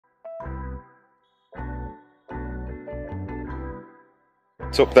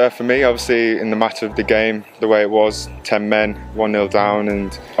It's up there for me, obviously, in the matter of the game, the way it was, 10 men, 1-0 down,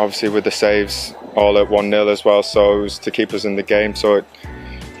 and obviously with the saves all at 1-0 as well, so it was to keep us in the game. So it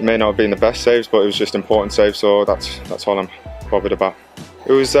may not have been the best saves, but it was just important saves, so that's all I'm bothered about.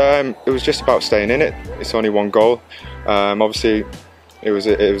 It was just about staying in it. It's only one goal. Obviously, it was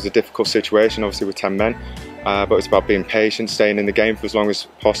a difficult situation, obviously with 10 men, but it's about being patient, staying in the game for as long as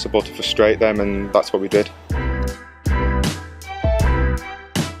possible to frustrate them, and that's what we did.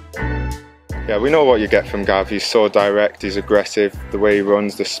 Yeah, we know what you get from Gav. He's so direct, he's aggressive, the way he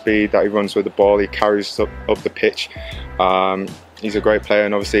runs, the speed that he runs with the ball, he carries up the pitch. He's a great player,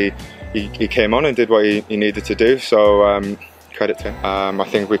 and obviously he came on and did what he needed to do, so credit to him. I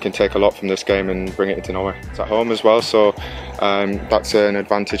think we can take a lot from this game and bring it into Norway. It's at home as well, so that's an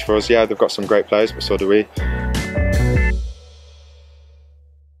advantage for us. Yeah, they've got some great players, but so do we.